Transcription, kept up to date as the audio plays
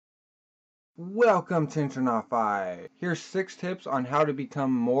Welcome to Internaught. Here's 6 tips on how to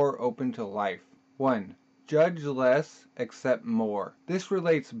become more open to life. 1. Judge less, accept more. This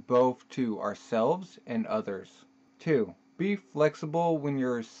relates both to ourselves and others. 2. Be flexible when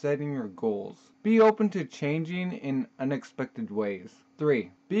you're setting your goals. Be open to changing in unexpected ways.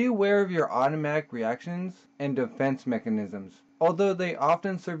 3. Be aware of your automatic reactions and defense mechanisms. Although they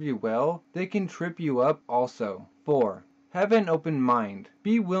often serve you well, they can trip you up also. 4. Have an open mind.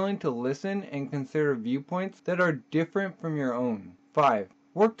 Be willing to listen and consider viewpoints that are different from your own. 5.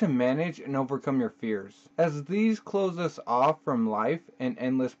 Work to manage and overcome your fears, as these close us off from life and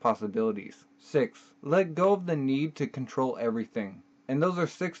endless possibilities. 6. Let go of the need to control everything. And those are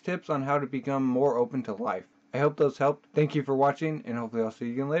 6 tips on how to become more open to life. I hope those helped. Thank you for watching, and hopefully I'll see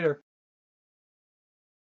you again later.